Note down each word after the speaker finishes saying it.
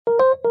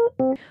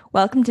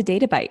Welcome to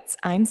Data Bites.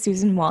 I'm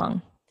Susan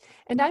Wong.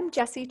 And I'm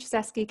Jessie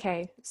Cheseski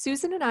Kay.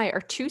 Susan and I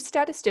are two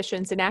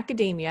statisticians in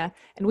academia,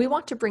 and we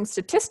want to bring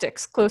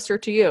statistics closer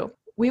to you.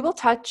 We will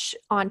touch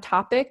on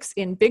topics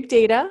in big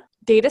data,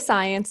 data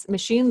science,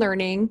 machine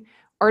learning,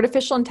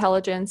 artificial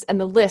intelligence, and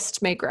the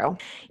list may grow.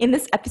 In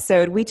this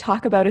episode, we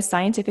talk about a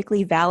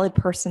scientifically valid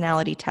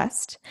personality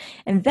test,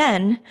 and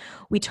then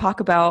we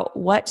talk about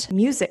what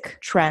music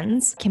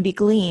trends can be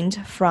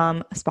gleaned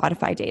from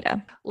Spotify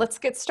data. Let's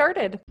get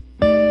started.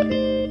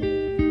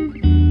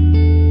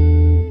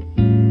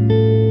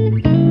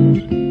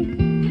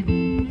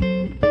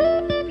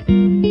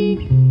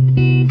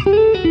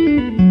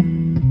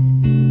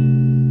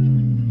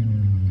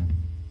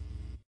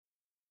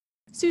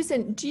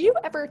 Susan, do you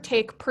ever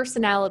take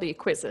personality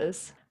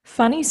quizzes?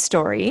 Funny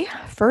story.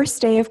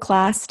 First day of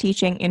class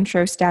teaching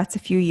intro stats a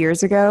few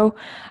years ago,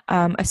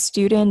 a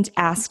student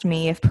asked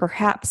me if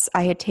perhaps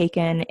I had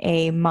taken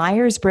a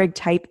Myers-Briggs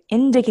type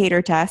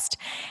indicator test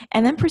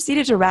and then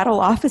proceeded to rattle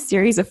off a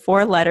series of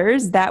 4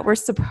 letters that were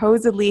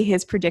supposedly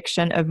his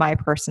prediction of my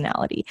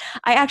personality.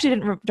 I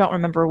actually don't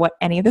remember what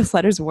any of those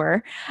letters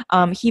were.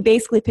 He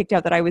basically picked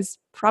out that I was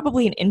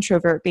probably an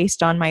introvert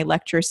based on my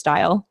lecture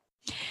style.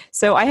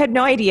 So I had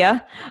no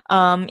idea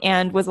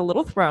and was a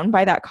little thrown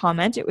by that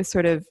comment. It was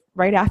sort of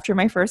right after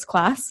my first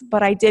class,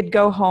 but I did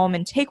go home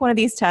and take one of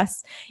these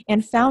tests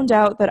and found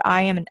out that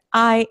I am an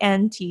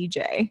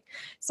INTJ.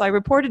 So I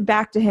reported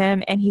back to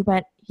him and he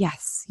went,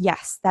 yes,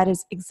 that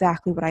is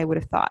exactly what I would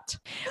have thought.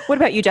 What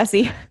about you,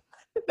 Jessie?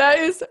 That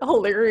is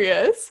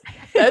hilarious.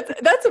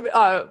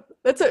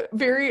 That's a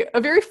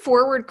very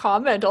forward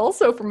comment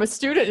also from a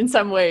student in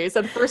some ways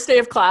at the first day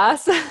of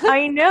class.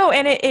 I know.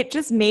 And it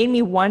just made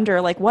me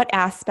wonder, like, what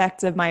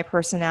aspect of my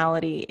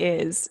personality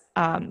is,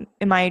 am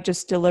I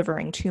just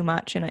delivering too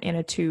much in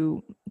a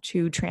too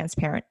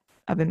transparent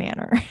of a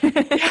manner?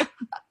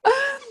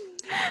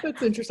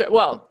 That's interesting.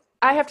 Well,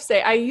 I have to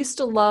say, I used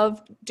to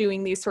love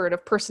doing these sort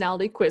of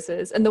personality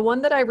quizzes. And the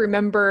one that I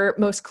remember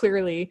most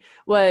clearly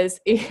was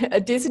a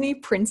Disney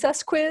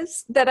princess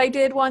quiz that I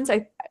did once.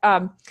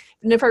 And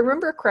if I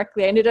remember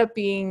correctly, I ended up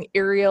being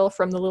Ariel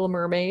from The Little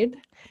Mermaid.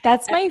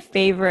 That's my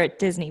favorite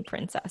Disney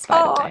princess,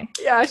 by the way.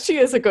 Yeah, she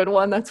is a good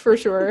one, that's for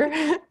sure.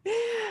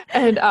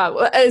 And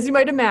as you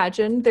might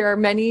imagine, there are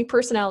many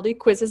personality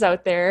quizzes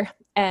out there,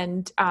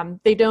 and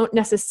they don't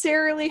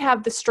necessarily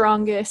have the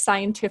strongest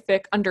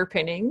scientific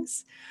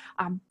underpinnings.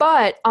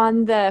 But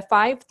on the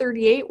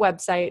 538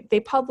 website, they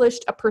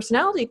published a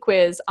personality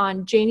quiz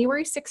on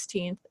January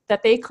 16th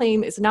that they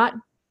claim it's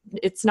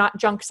not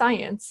junk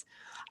science.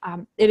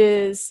 It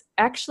is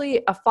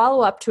actually a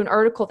follow-up to an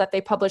article that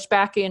they published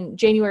back in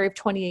January of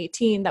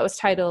 2018 that was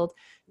titled,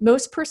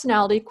 "Most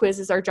Personality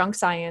Quizzes Are Junk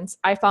Science.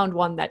 I Found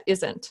One That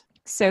Isn't."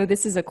 So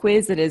this is a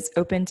quiz that is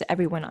open to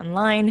everyone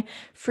online,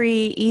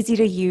 free, easy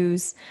to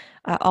use,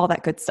 all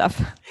that good stuff.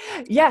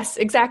 Yes,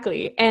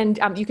 exactly. And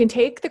you can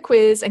take the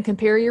quiz and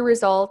compare your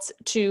results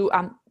to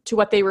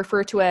what they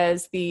refer to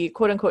as the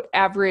quote-unquote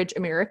average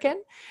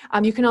American.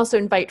 You can also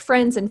invite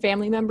friends and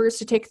family members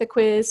to take the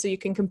quiz so you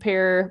can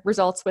compare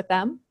results with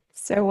them.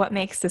 So what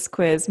makes this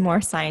quiz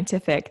more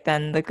scientific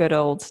than the good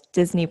old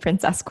Disney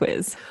princess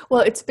quiz?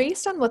 Well, it's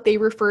based on what they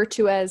refer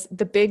to as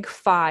the Big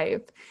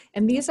Five.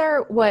 And these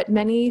are what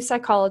many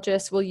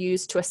psychologists will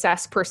use to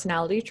assess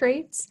personality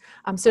traits.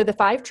 So the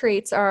 5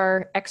 traits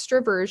are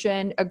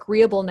extroversion,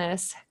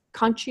 agreeableness,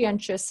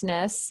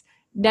 conscientiousness,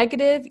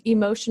 negative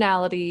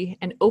emotionality,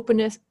 and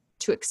openness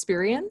to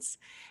experience.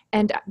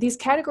 And these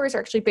categories are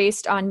actually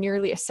based on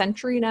nearly a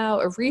century now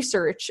of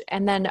research.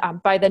 And then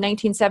by the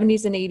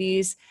 1970s and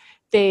 80s,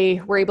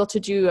 they were able to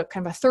do a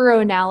kind of a thorough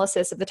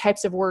analysis of the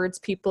types of words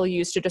people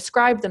use to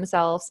describe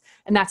themselves.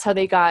 And that's how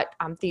they got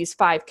these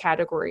 5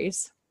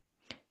 categories.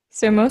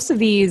 So most of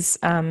these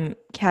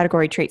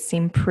category traits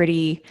seem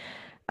pretty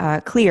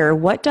clear.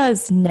 What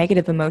does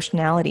negative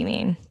emotionality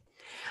mean?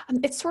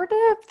 It's sort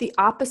of the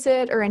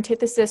opposite or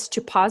antithesis to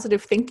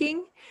positive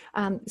thinking.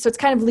 So it's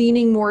kind of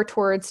leaning more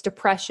towards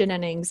depression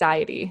and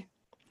anxiety.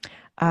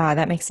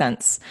 That makes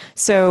sense.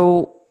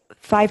 So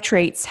 5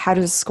 traits, how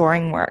does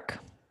scoring work?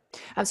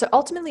 So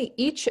ultimately,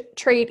 each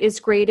trait is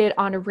graded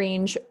on a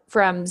range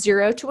from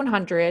 0 to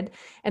 100,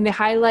 and they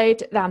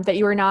highlight that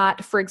you are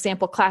not, for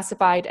example,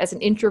 classified as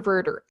an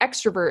introvert or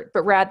extrovert,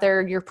 but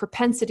rather your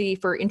propensity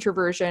for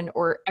introversion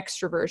or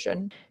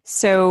extroversion.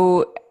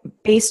 So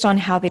based on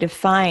how they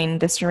define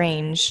this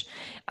range,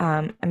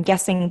 I'm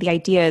guessing the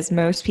idea is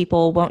most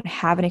people won't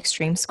have an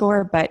extreme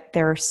score, but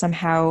they're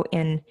somehow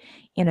in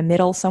a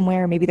middle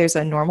somewhere. Maybe there's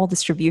a normal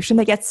distribution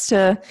that gets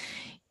to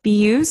be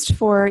used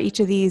for each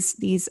of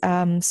these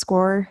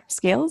score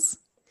scales?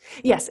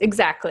 Yes,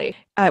 exactly.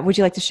 Would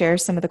you like to share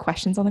some of the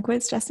questions on the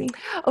quiz, Jessie?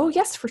 Oh,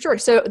 yes, for sure.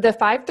 So the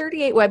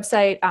 538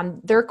 website,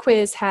 their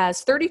quiz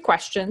has 30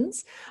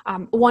 questions.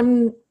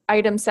 One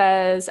item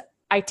says,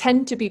 "I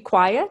tend to be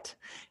quiet."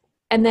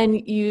 And then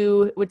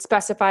you would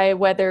specify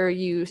whether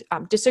you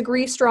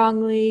disagree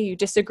strongly, you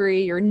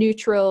disagree, you're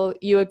neutral,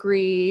 you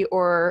agree,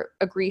 or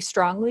agree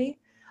strongly.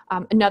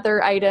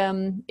 Another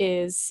item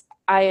is,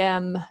 "I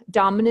am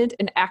dominant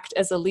and act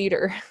as a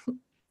leader."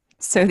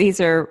 So these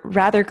are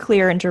rather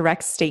clear and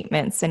direct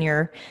statements, and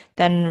you're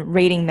then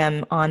rating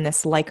them on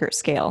this Likert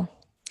scale.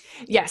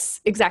 Yes,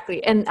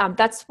 exactly. And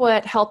that's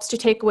what helps to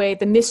take away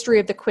the mystery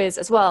of the quiz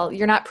as well.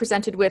 You're not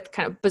presented with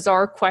kind of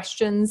bizarre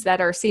questions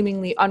that are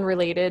seemingly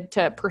unrelated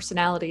to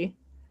personality.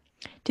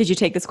 Did you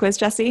take this quiz,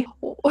 Jesse?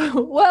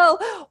 Well,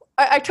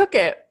 I took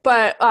it,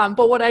 but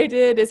what I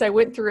did is I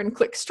went through and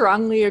clicked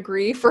strongly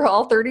agree for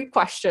all 30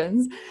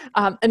 questions,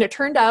 and it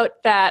turned out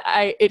that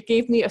it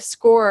gave me a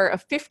score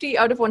of 50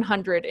 out of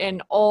 100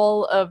 in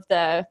all of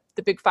the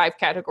big five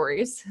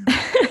categories.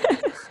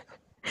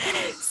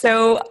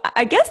 So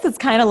I guess that's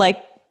kind of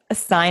like a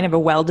sign of a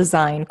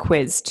well-designed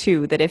quiz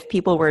too, that if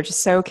people were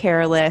just so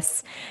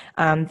careless,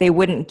 they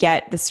wouldn't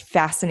get this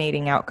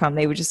fascinating outcome.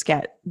 They would just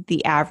get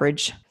the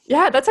average.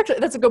 Yeah, that's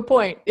a good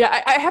point.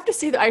 Yeah, I have to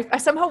say that I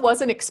somehow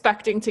wasn't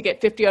expecting to get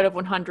 50 out of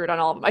 100 on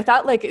all of them. I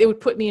thought like it would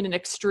put me in an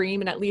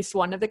extreme in at least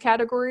one of the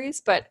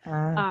categories, but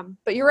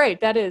you're right.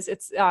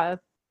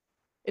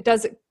 It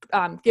does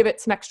give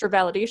it some extra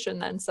validation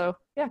then. So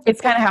yeah,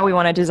 it's kind of how we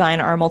want to design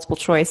our multiple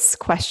choice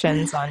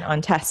questions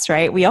on tests,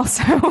 right? We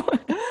also,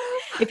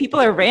 if people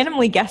are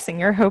randomly guessing,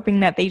 you're hoping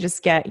that they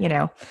just get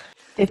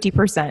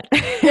 50%.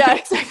 Yeah,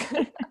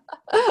 exactly.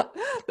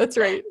 That's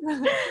right.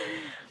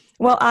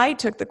 Well, I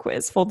took the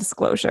quiz, full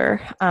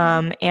disclosure,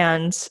 and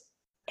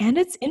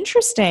it's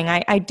interesting.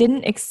 I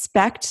didn't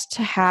expect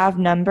to have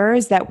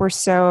numbers that were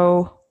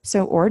so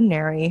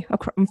ordinary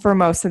for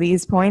most of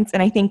these points,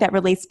 and I think that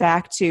relates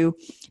back to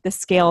the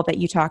scale that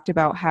you talked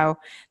about, how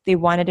they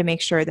wanted to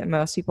make sure that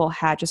most people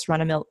had just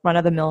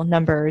run-of-the-mill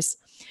numbers.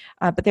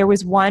 But there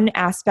was one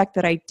aspect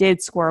that I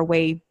did score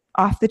way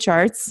off the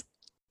charts.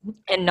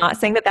 And not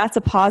saying that that's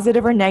a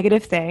positive or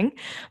negative thing,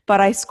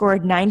 but I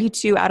scored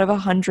 92 out of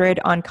 100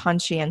 on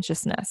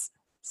conscientiousness.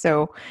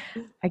 So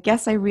I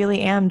guess I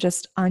really am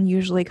just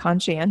unusually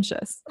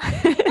conscientious.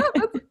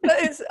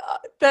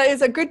 That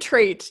is a good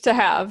trait to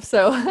have.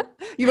 So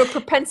you have a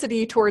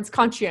propensity towards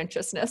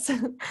conscientiousness.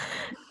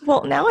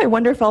 Well, now I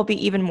wonder if I'll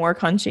be even more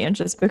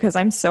conscientious because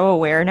I'm so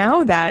aware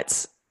now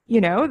that,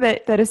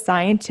 that a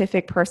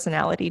scientific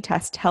personality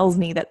test tells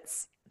me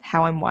that's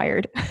how I'm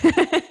wired.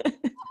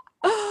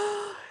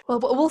 Well,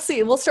 we'll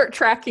see. We'll start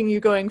tracking you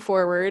going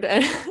forward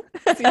and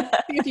see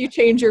if you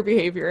change your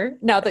behavior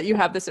now that you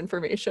have this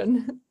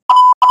information.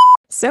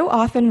 So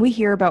often we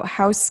hear about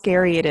how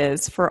scary it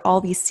is for all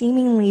these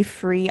seemingly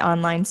free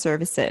online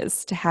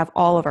services to have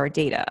all of our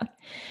data.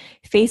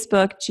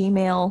 Facebook,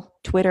 Gmail,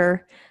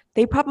 Twitter,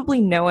 they probably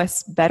know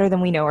us better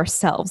than we know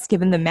ourselves,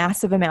 given the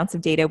massive amounts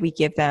of data we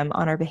give them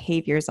on our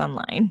behaviors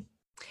online.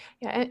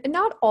 Yeah, and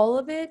not all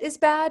of it is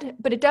bad,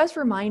 but it does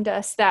remind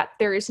us that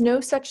there is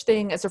no such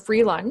thing as a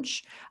free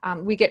lunch.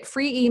 We get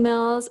free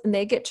emails and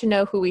they get to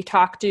know who we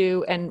talk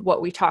to and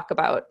what we talk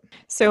about.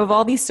 So of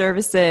all these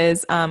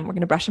services, we're going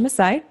to brush them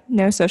aside.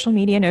 No social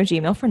media, no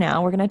Gmail for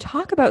now. We're going to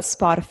talk about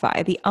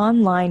Spotify, the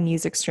online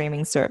music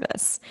streaming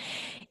service.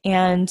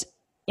 And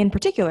in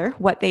particular,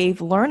 what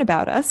they've learned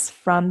about us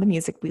from the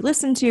music we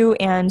listen to,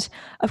 and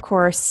of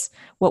course,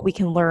 what we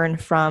can learn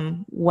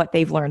from what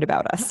they've learned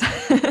about us.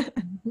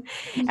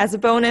 As a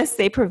bonus,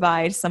 they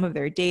provide some of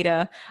their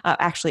data,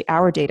 actually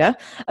our data,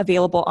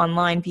 available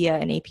online via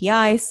an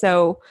API.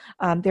 So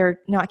they're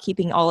not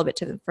keeping all of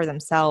it for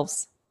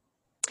themselves.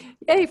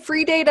 Yay,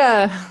 free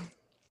data.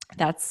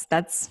 That's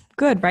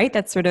good, right?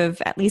 That's sort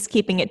of at least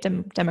keeping it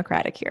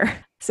democratic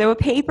here. So a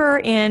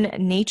paper in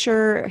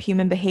Nature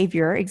Human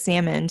Behavior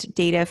examined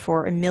data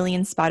for 1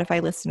 million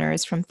Spotify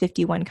listeners from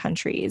 51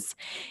 countries.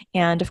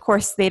 And of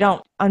course, they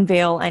don't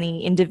unveil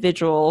any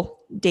individual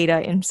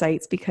data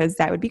insights because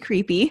that would be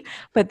creepy,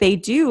 but they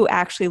do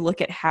actually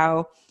look at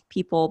how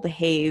people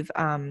behave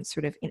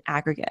sort of in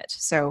aggregate.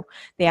 So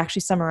they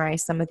actually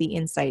summarize some of the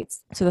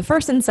insights. So the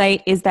first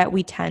insight is that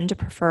we tend to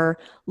prefer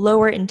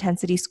lower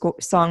intensity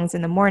songs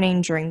in the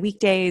morning during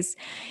weekdays,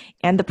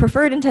 and the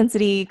preferred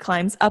intensity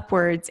climbs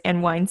upwards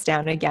and winds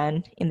down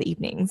again in the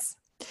evenings.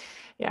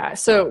 Yeah.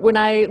 So when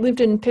I lived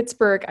in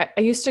Pittsburgh,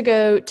 I used to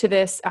go to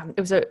this, it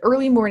was an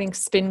early morning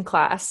spin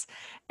class.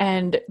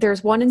 And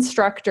there's one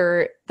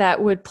instructor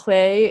that would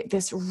play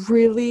this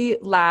really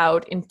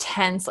loud,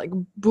 intense, like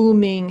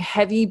booming,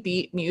 heavy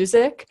beat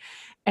music.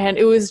 And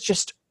it was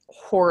just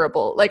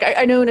horrible. Like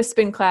I know in a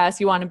spin class,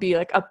 you want to be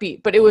like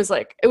upbeat, but it was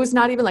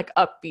not even like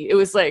upbeat. It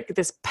was like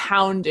this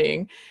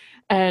pounding.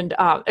 And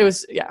it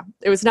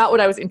was not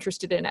what I was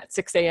interested in at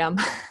 6 a.m.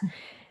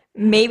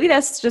 Maybe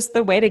that's just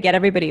the way to get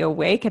everybody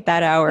awake at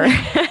that hour.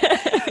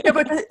 Yeah,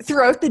 but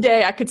throughout the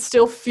day, I could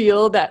still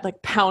feel that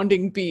like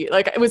pounding beat.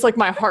 Like it was like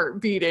my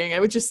heart beating.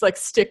 It would just like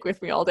stick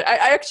with me all day. I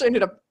actually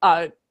ended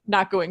up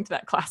not going to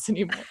that class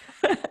anymore.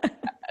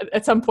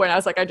 At some point, I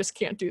was like, I just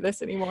can't do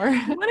this anymore.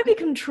 You want to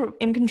be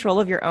in control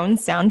of your own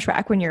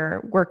soundtrack when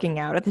you're working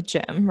out at the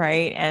gym,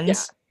 right?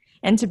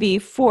 And to be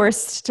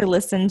forced to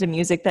listen to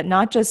music that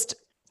not just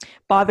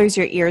bothers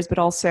your ears, but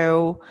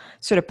also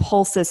sort of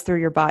pulses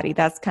through your body.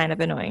 That's kind of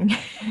annoying.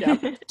 Yeah,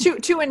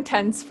 too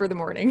intense for the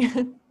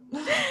morning.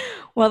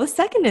 Well, the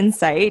second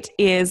insight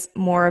is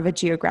more of a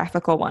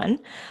geographical one.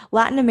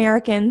 Latin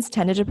Americans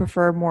tended to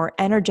prefer more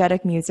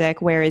energetic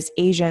music, whereas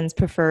Asians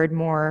preferred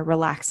more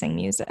relaxing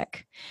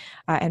music.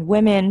 And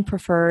women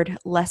preferred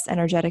less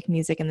energetic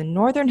music in the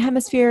northern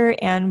hemisphere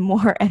and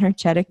more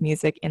energetic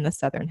music in the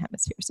southern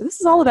hemisphere. So this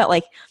is all about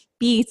like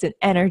beats and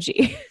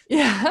energy.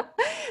 Yeah,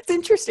 it's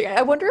interesting.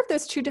 I wonder if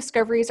those two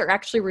discoveries are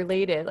actually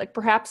related. Like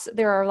perhaps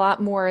there are a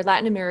lot more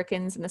Latin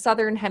Americans in the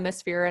southern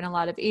hemisphere and a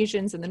lot of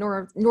Asians in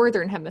the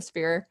northern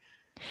hemisphere.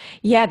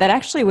 Yeah, that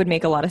actually would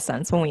make a lot of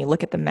sense when we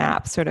look at the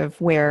map, sort of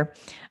where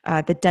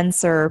the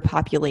denser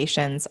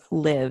populations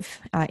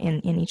live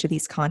in each of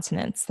these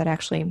continents. That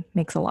actually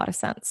makes a lot of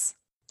sense.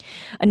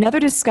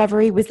 Another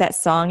discovery was that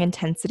song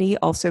intensity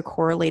also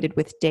correlated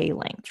with day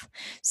length.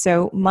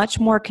 So much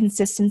more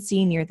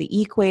consistency near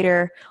the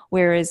equator,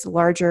 whereas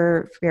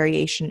larger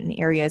variation in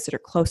areas that are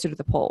closer to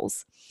the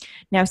poles.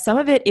 Now, some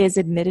of it is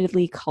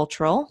admittedly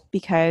cultural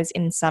because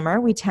in summer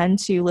we tend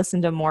to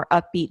listen to more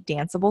upbeat,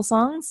 danceable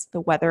songs.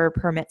 The weather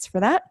permits for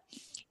that.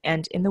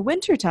 And in the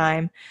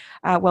wintertime,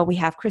 we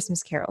have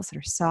Christmas carols that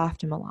are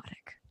soft and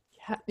melodic.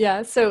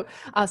 Yeah. So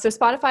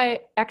Spotify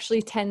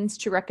actually tends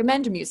to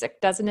recommend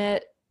music, doesn't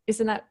it?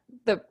 Isn't that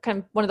the kind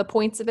of one of the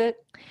points of it?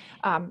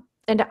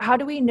 And how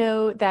do we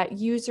know that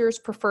users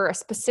prefer a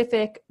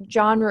specific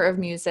genre of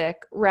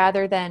music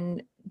rather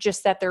than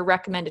just that they're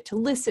recommended to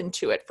listen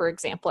to it, for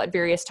example, at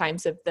various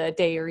times of the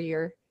day or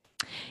year?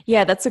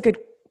 Yeah, that's a good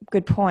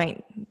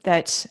point.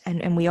 That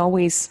and we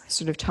always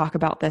sort of talk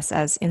about this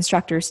as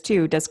instructors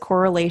too. Does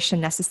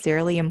correlation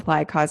necessarily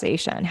imply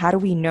causation? How do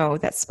we know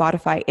that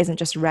Spotify isn't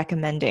just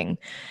recommending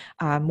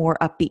more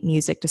upbeat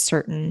music to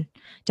certain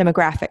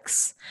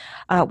demographics?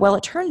 Well,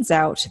 it turns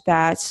out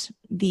that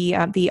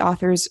the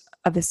authors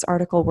of this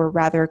article were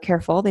rather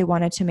careful. They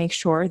wanted to make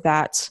sure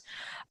that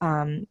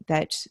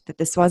that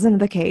this wasn't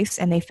the case,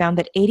 and they found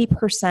that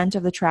 80%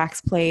 of the tracks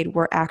played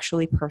were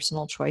actually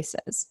personal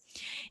choices.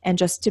 And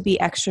just to be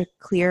extra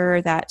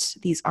clear that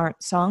these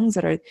aren't songs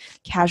that are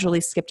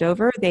casually skipped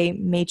over, they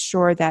made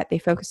sure that they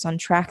focused on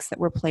tracks that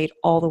were played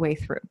all the way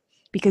through.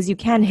 Because you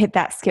can hit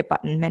that skip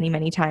button many,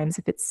 many times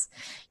if it's,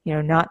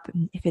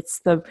 if it's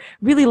the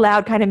really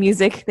loud kind of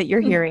music that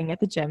you're hearing at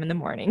the gym in the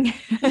morning.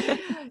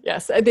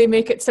 Yes, they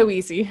make it so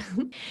easy.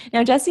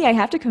 Now, Jesse, I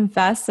have to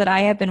confess that I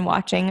have been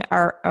watching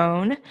our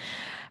own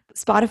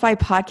Spotify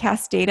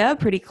podcast data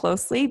pretty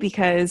closely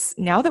because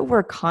now that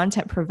we're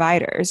content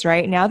providers,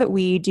 right? Now that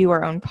we do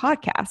our own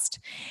podcast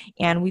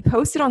and we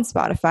post it on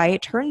Spotify,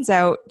 it turns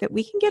out that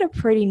we can get a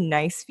pretty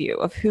nice view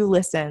of who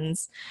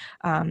listens,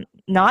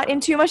 not in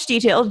too much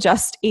detail,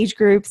 just age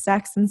group,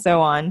 sex, and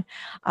so on.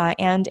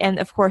 And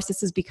of course,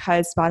 this is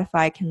because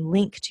Spotify can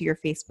link to your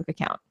Facebook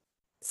account.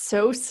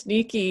 So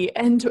sneaky.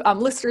 And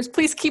listeners,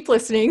 please keep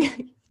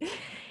listening.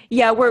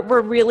 Yeah,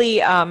 we're really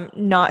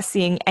not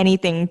seeing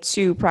anything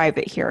too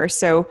private here.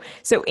 So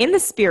in the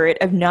spirit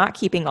of not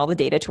keeping all the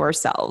data to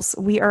ourselves,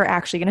 we are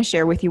actually going to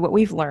share with you what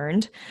we've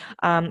learned.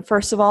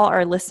 First of all,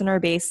 our listener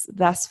base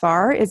thus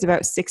far is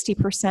about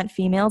 60%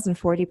 females and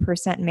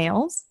 40%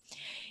 males.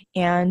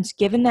 And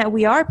given that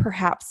we are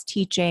perhaps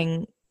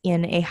teaching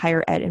in a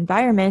higher ed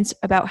environment,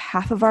 about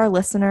half of our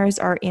listeners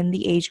are in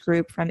the age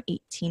group from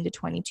 18 to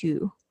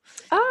 22.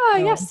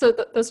 Yes. So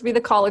those would be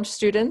the college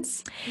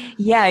students.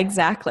 Yeah,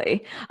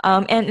 exactly.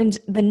 And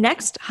the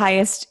next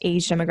highest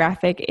age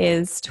demographic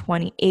is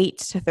 28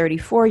 to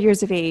 34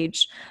 years of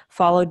age,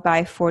 followed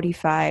by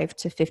 45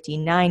 to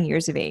 59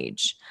 years of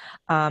age.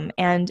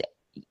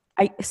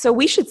 So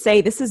we should say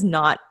this is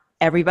not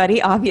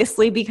everybody,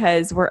 obviously,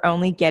 because we're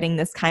only getting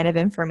this kind of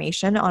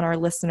information on our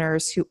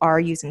listeners who are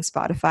using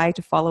Spotify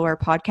to follow our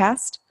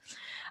podcast.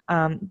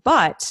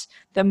 But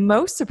the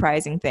most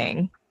surprising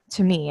thing,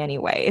 to me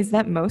anyway, is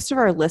that most of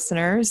our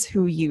listeners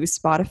who use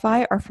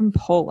Spotify are from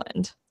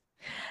Poland.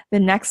 The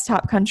next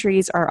top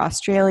countries are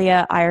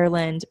Australia,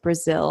 Ireland,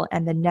 Brazil,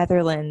 and the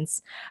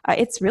Netherlands.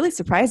 It's really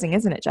surprising,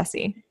 isn't it,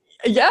 Jesse?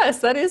 Yes,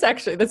 that is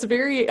actually. That's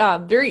very,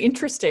 very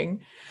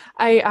interesting.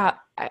 I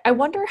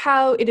wonder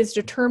how it is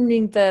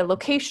determining the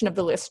location of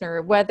the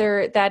listener,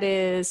 whether that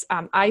is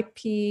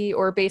IP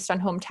or based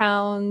on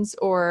hometowns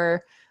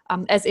or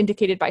as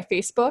indicated by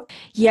Facebook.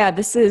 Yeah,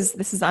 this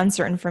is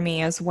uncertain for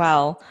me as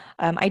well.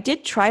 I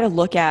did try to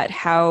look at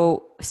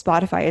how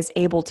Spotify is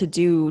able to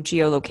do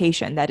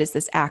geolocation. That is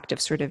this act of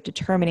sort of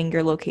determining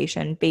your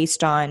location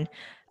based on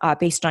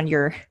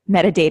your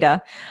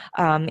metadata,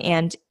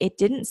 and it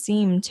didn't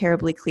seem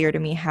terribly clear to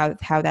me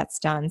how that's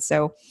done.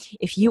 So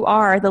if you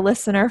are the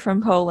listener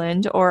from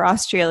Poland or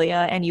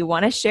Australia and you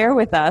want to share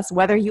with us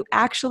whether you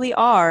actually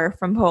are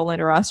from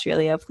Poland or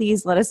Australia,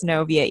 please let us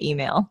know via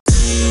email.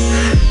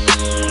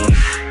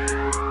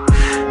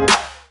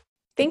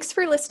 Thanks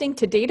for listening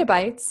to Data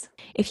Bytes.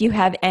 If you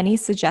have any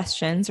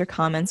suggestions or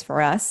comments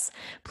for us,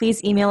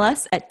 please email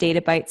us at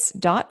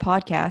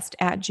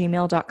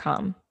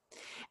databytes.podcast@gmail.com.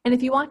 And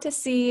if you want to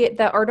see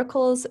the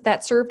articles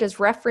that served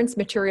as reference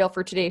material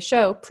for today's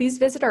show, please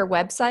visit our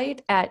website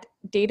at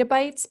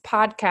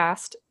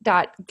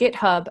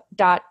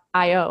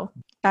databytespodcast.github.io.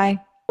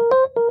 Bye.